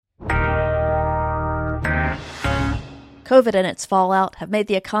COVID and its fallout have made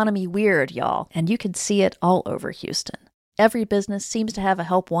the economy weird, y'all, and you can see it all over Houston. Every business seems to have a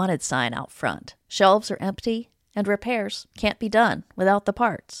help wanted sign out front. Shelves are empty, and repairs can't be done without the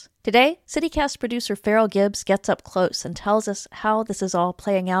parts. Today, CityCast producer Farrell Gibbs gets up close and tells us how this is all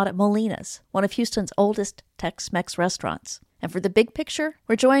playing out at Molina's, one of Houston's oldest Tex-Mex restaurants. And for the big picture,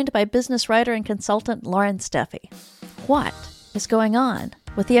 we're joined by business writer and consultant Lauren Steffi. What is going on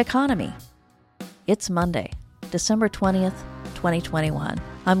with the economy? It's Monday, December 20th, 2021.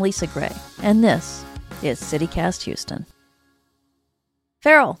 I'm Lisa Gray, and this is CityCast Houston.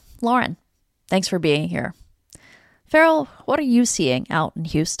 Farrell, Lauren, thanks for being here. Farrell, what are you seeing out in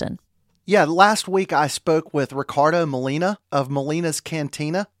Houston? Yeah, last week I spoke with Ricardo Molina of Molina's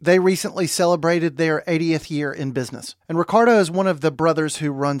Cantina. They recently celebrated their 80th year in business. And Ricardo is one of the brothers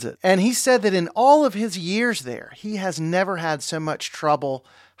who runs it. And he said that in all of his years there, he has never had so much trouble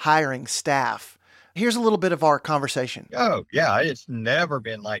hiring staff. Here's a little bit of our conversation. Oh, yeah, it's never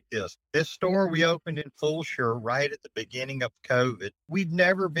been like this. This store we opened in Fulshire right at the beginning of COVID. We'd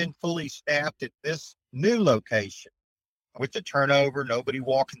never been fully staffed at this new location. With the turnover, nobody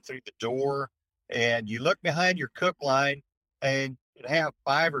walking through the door, and you look behind your cook line and you have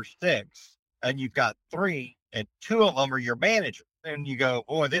 5 or 6, and you've got 3, and 2 of them are your manager. And you go,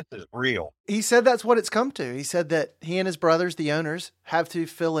 boy, this is real. He said that's what it's come to. He said that he and his brothers, the owners, have to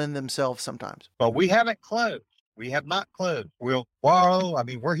fill in themselves sometimes. But we haven't closed. We have not closed. We're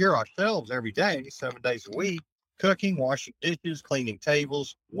here ourselves every day, 7 days a week, cooking, washing dishes, cleaning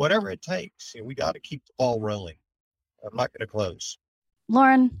tables, whatever it takes. And we got to keep the ball rolling. I'm not going to close.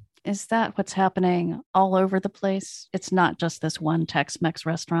 Lauren, is that what's happening all over the place? It's not just this one Tex-Mex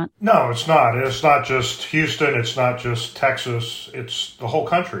restaurant? No, it's not. It's not just Houston. It's not just Texas. It's the whole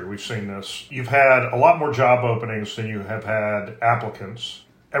country. We've seen this. You've had a lot more job openings than you have had applicants.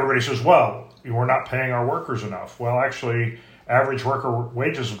 Everybody says, well, we're not paying our workers enough. Well, actually, average worker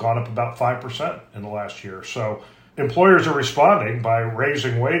wages have gone up about 5% in the last year. So employers are responding by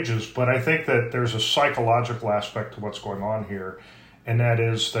raising wages, but I think that there's a psychological aspect to what's going on here, and that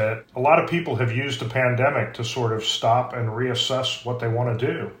is that a lot of people have used the pandemic to sort of stop and reassess what they want to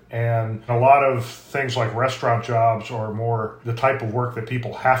do. And a lot of things like restaurant jobs are more the type of work that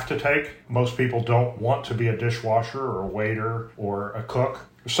people have to take. Most people don't want to be a dishwasher or a waiter or a cook.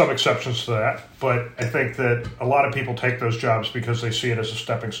 There's some exceptions to that, but I think that a lot of people take those jobs because they see it as a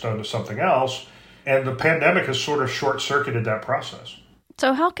stepping stone to something else. And the pandemic has sort of short-circuited that process.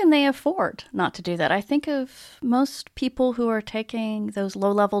 So how can they afford not to do that? I think of most people who are taking those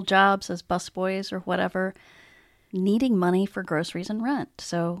low-level jobs as busboys or whatever, needing money for groceries and rent.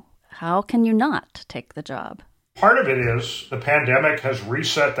 So how can you not take the job? Part of it is the pandemic has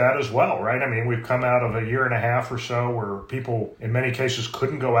reset that as well, right? I mean, we've come out of a year and a half or so where people, in many cases,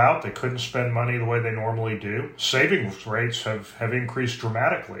 couldn't go out. They couldn't spend money the way they normally do. Savings rates have increased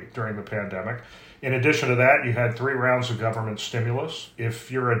dramatically during the pandemic. In addition to that, you had 3 rounds of government stimulus. If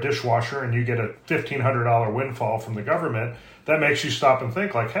you're a dishwasher and you get a $1,500 windfall from the government, that makes you stop and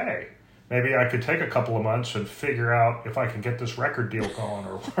think like, hey, maybe I could take a couple of months and figure out if I can get this record deal going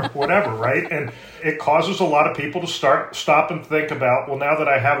or whatever, right? And it causes a lot of people to stop and think about, well, now that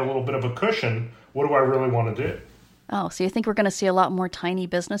I have a little bit of a cushion, what do I really want to do? Oh, so you think we're going to see a lot more tiny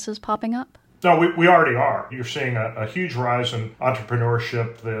businesses popping up? No, we already are. You're seeing a huge rise in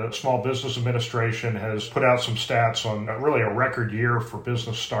entrepreneurship. The Small Business Administration has put out some stats on really a record year for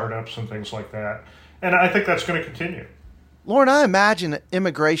business startups and things like that. And I think that's going to continue. Lauren, I imagine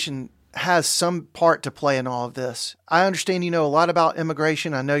immigration has some part to play in all of this. I understand you know a lot about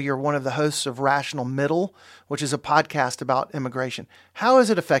immigration. I know you're one of the hosts of Rational Middle, which is a podcast about immigration. How is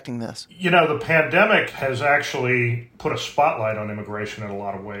it affecting this? You know, the pandemic has actually put a spotlight on immigration in a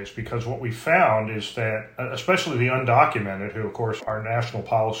lot of ways, because what we found is that, especially the undocumented, who, of course, our national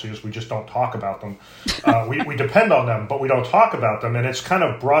policy is we just don't talk about them. We depend on them, but we don't talk about them. And it's kind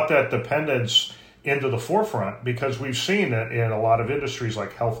of brought that dependence into the forefront, because we've seen it in a lot of industries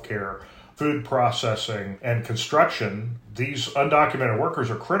like healthcare, food processing, and construction. These undocumented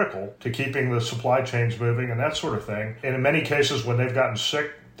workers are critical to keeping the supply chains moving and that sort of thing. And in many cases, when they've gotten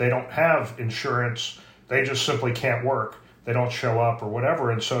sick, they don't have insurance. They just simply can't work. They don't show up or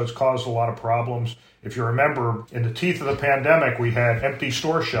whatever. And so it's caused a lot of problems. If you remember, in the teeth of the pandemic, we had empty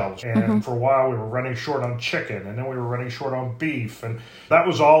store shelves. And for a while, we were running short on chicken, and then we were running short on beef. And that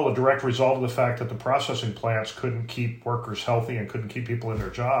was all a direct result of the fact that the processing plants couldn't keep workers healthy and couldn't keep people in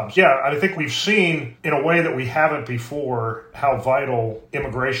their jobs. Yeah, I think we've seen, in a way that we haven't before, how vital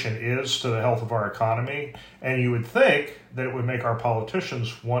immigration is to the health of our economy. And you would think that it would make our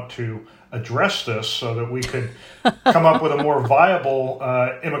politicians want to address this so that we could come up with a more viable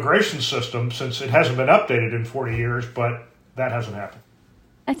immigration system, since it hasn't hasn't been updated in 40 years, but that hasn't happened.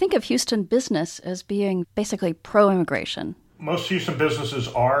 I think of Houston business as being basically pro-immigration. Most Houston businesses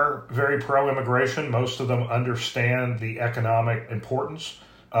are very pro-immigration. Most of them understand the economic importance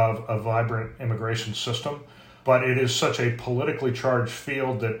of a vibrant immigration system. But it is such a politically charged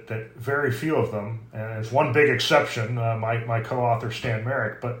field that very few of them, and there's one big exception, my co-author Stan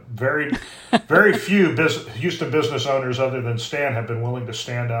Merrick, but very few Houston business owners other than Stan have been willing to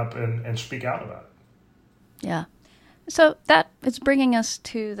stand up and speak out about it. Yeah. So that is bringing us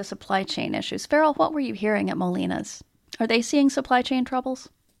to the supply chain issues. Farrell, what were you hearing at Molina's? Are they seeing supply chain troubles?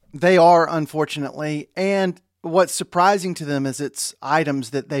 They are, unfortunately. And what's surprising to them is it's items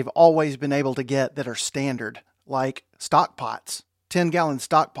that they've always been able to get that are standard, like stock pots, 10-gallon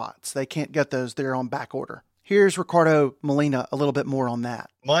stock pots. They can't get those. They're on back order. Here's Ricardo Molina a little bit more on that.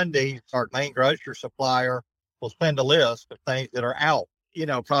 Monday, our main grocery supplier will send a list of things that are out,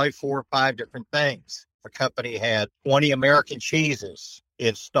 probably 4 or 5 different things. The company had 20 American cheeses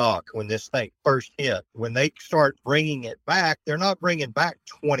in stock when this thing first hit. When they start bringing it back, they're not bringing back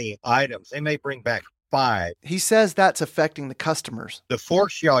 20 items. They may bring back 5. He says that's affecting the customers. The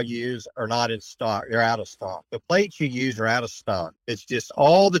forks y'all use are not in stock. They're out of stock. The plates you use are out of stock. It's just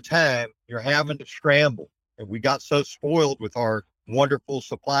all the time you're having to scramble. And we got so spoiled with our wonderful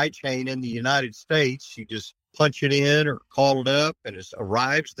supply chain in the United States. You just punch it in or call it up and it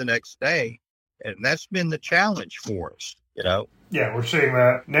arrives the next day. And that's been the challenge for us, Yeah, we're seeing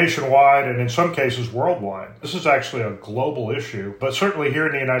that nationwide and in some cases worldwide. This is actually a global issue, but certainly here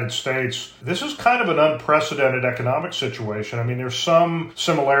in the United States, this is kind of an unprecedented economic situation. I mean, there's some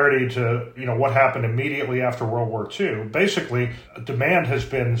similarity to, what happened immediately after World War II. Basically, demand has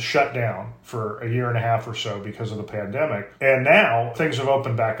been shut down for a year and a half or so because of the pandemic. And now things have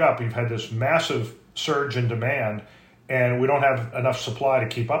opened back up. We've had this massive surge in demand, and we don't have enough supply to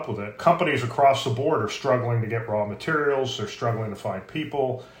keep up with it. Companies across the board are struggling to get raw materials. They're struggling to find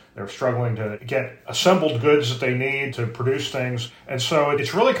people. They're struggling to get assembled goods that they need to produce things. And so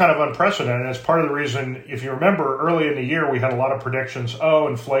it's really kind of unprecedented. It's part of the reason, if you remember, early in the year, we had a lot of predictions.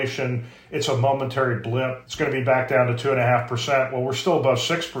 Inflation, it's a momentary blip. It's going to be back down to 2.5%. Well, we're still above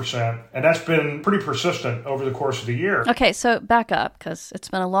 6%. And that's been pretty persistent over the course of the year. Okay, so back up, because it's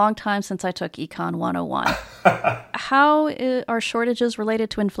been a long time since I took Econ 101. How are shortages related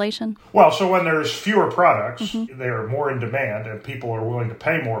to inflation? Well, so when there's fewer products, they are more in demand and people are willing to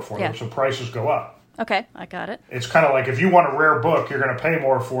pay more for them, so prices go up. Okay, I got it. It's kind of like if you want a rare book, you're going to pay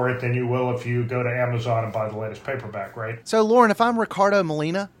more for it than you will if you go to Amazon and buy the latest paperback, right? So, Lauren, if I'm Ricardo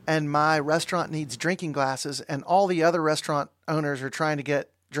Molina and my restaurant needs drinking glasses and all the other restaurant owners are trying to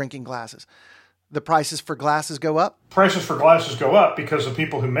get drinking glasses, the prices for glasses go up? Prices for glasses go up because the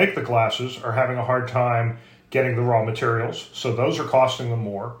people who make the glasses are having a hard time getting the raw materials, so those are costing them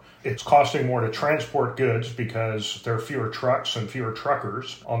more. It's costing more to transport goods because there are fewer trucks and fewer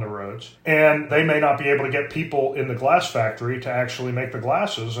truckers on the roads. And they may not be able to get people in the glass factory to actually make the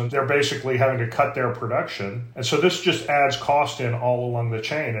glasses, and they're basically having to cut their production. And so this just adds cost in all along the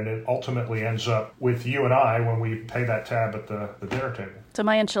chain, and it ultimately ends up with you and I when we pay that tab at the dinner table. So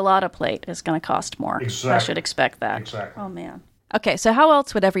my enchilada plate is going to cost more. Exactly. I should expect that. Exactly. Oh, man. Okay, so how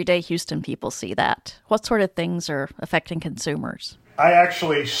else would everyday Houston people see that? What sort of things are affecting consumers? I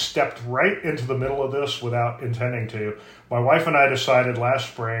actually stepped right into the middle of this without intending to. My wife and I decided last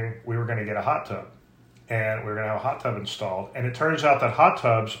spring we were going to get a hot tub. And we were going to have a hot tub installed. And it turns out that hot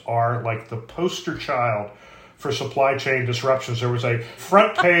tubs are like the poster child for supply chain disruptions. There was a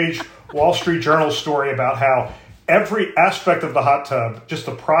front page Wall Street Journal story about how every aspect of the hot tub, just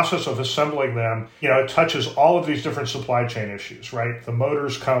the process of assembling them, it touches all of these different supply chain issues, right? The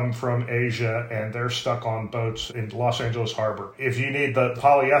motors come from Asia and they're stuck on boats in Los Angeles Harbor. If you need the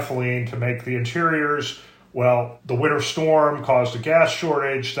polyethylene to make the interiors, well, the winter storm caused a gas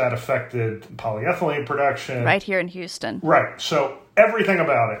shortage that affected polyethylene production. Right here in Houston. Right. So everything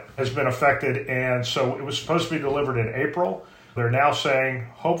about it has been affected. And so it was supposed to be delivered in April. They're now saying,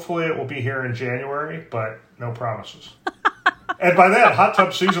 hopefully it will be here in January, but no promises. And by then, hot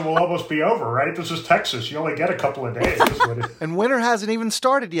tub season will almost be over, right? This is Texas. You only get a couple of days. And winter hasn't even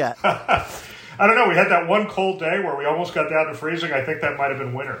started yet. I don't know. We had that one cold day where we almost got down to freezing. I think that might have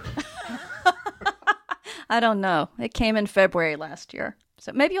been winter. I don't know. It came in February last year.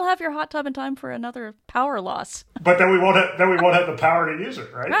 So maybe you'll have your hot tub in time for another power loss. But then we won't have the power to use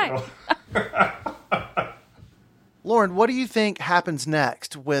it, right? Right. Lauren, what do you think happens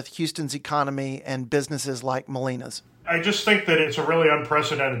next with Houston's economy and businesses like Molina's? I just think that it's a really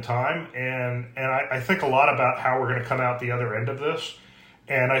unprecedented time, and I think a lot about how we're going to come out the other end of this.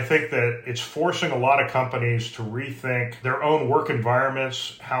 And I think that it's forcing a lot of companies to rethink their own work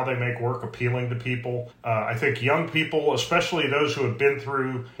environments, how they make work appealing to people. I think young people, especially those who have been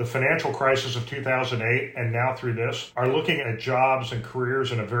through the financial crisis of 2008 and now through this, are looking at jobs and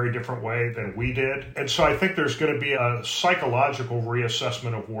careers in a very different way than we did. And so I think there's going to be a psychological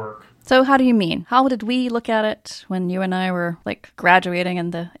reassessment of work. So how do you mean? How did we look at it when you and I were graduating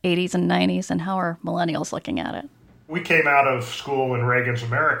in the 80s and 90s, and how are millennials looking at it? We came out of school in Reagan's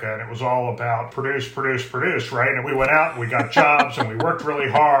America, and it was all about produce, right? And we went out and we got jobs and we worked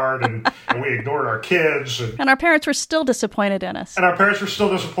really hard and we ignored our kids. And our parents were still disappointed in us. And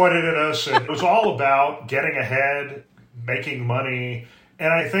it was all about getting ahead, making money.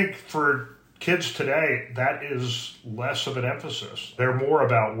 And I think for kids today, that is less of an emphasis. They're more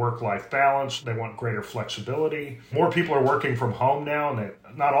about work-life balance. They want greater flexibility. More people are working from home now, and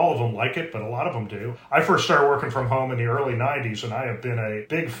not all of them like it, but a lot of them do. I first started working from home in the early 90s, and I have been a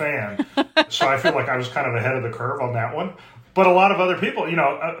big fan. So I feel like I was kind of ahead of the curve on that one. But a lot of other people,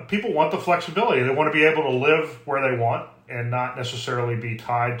 people want the flexibility. They want to be able to live where they want and not necessarily be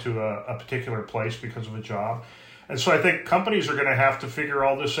tied to a particular place because of a job. And so I think companies are going to have to figure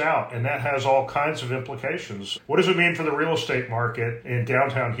all this out, and that has all kinds of implications. What does it mean for the real estate market in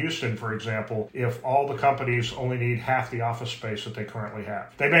downtown Houston, for example, if all the companies only need half the office space that they currently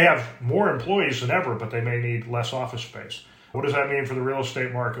have? They may have more employees than ever, but they may need less office space. What does that mean for the real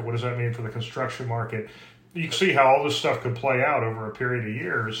estate market? What does that mean for the construction market? You can see how all this stuff could play out over a period of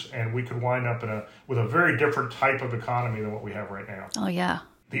years, and we could wind up with a very different type of economy than what we have right now. Oh, yeah.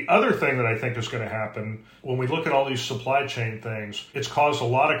 The other thing that I think is going to happen when we look at all these supply chain things, it's caused a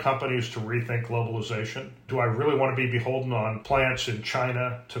lot of companies to rethink globalization. Do I really want to be beholden on plants in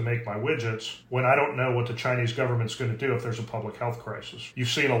China to make my widgets when I don't know what the Chinese government's going to do if there's a public health crisis? You've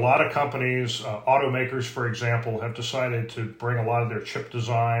seen a lot of companies, automakers, for example, have decided to bring a lot of their chip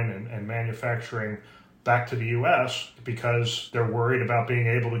design and manufacturing back to the U.S. because they're worried about being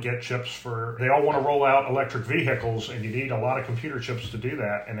able to get chips they all want to roll out electric vehicles, and you need a lot of computer chips to do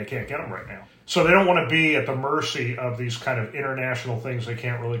that, and they can't get them right now. So they don't want to be at the mercy of these kind of international things they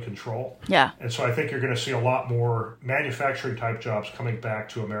can't really control. Yeah. And so I think you're going to see a lot more manufacturing type jobs coming back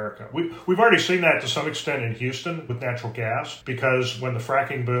to America. We've already seen that to some extent in Houston with natural gas, because when the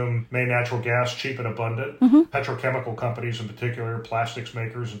fracking boom made natural gas cheap and abundant, petrochemical companies in particular, plastics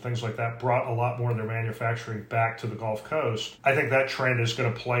makers and things like that, brought a lot more of their manufacturing back to the Gulf Coast. I think that trend is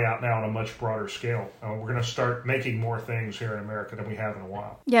going to play out now on a much broader scale. We're going to start making more things here in America than we have in a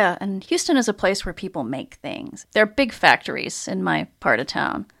while. Yeah, and Houston is a place where people make things. They're big factories in my part of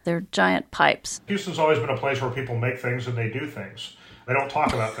town. They're giant pipes. Houston's always been a place where people make things and they do things. They don't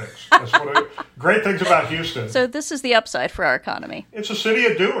talk about things. That's one of the great things about Houston. So this is the upside for our economy. It's a city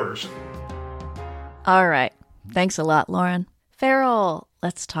of doers. All right. Thanks a lot, Lauren. Farrell,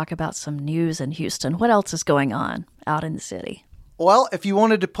 let's talk about some news in Houston. What else is going on out in the city? Well, if you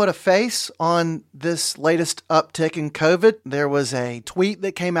wanted to put a face on this latest uptick in COVID, there was a tweet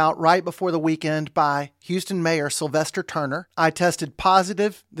that came out right before the weekend by Houston Mayor Sylvester Turner. I tested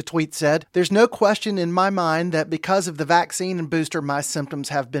positive, the tweet said. There's no question in my mind that because of the vaccine and booster, my symptoms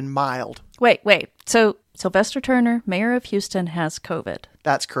have been mild. Wait. So Sylvester Turner, mayor of Houston, has COVID.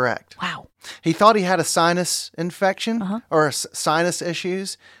 That's correct. Wow. He thought he had a sinus infection or sinus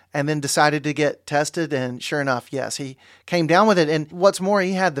issues, and then decided to get tested. And sure enough, yes, he came down with it. And what's more,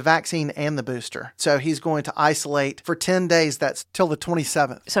 he had the vaccine and the booster. So he's going to isolate for 10 days. That's till the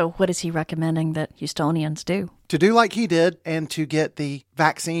 27th. So what is he recommending that Houstonians do? To do like he did and to get the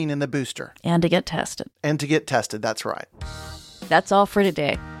vaccine and the booster. And to get tested. And to get tested. That's right. That's all for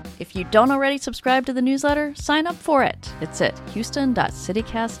today. If you don't already subscribe to the newsletter, sign up for it. It's at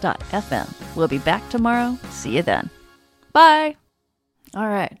houston.citycast.fm. We'll be back tomorrow. See you then. Bye. All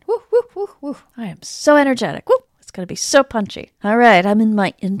right. Woo, woo, woo, woo. I am so energetic. Woo. It's going to be so punchy. All right. I'm in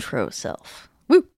my intro self. Woo.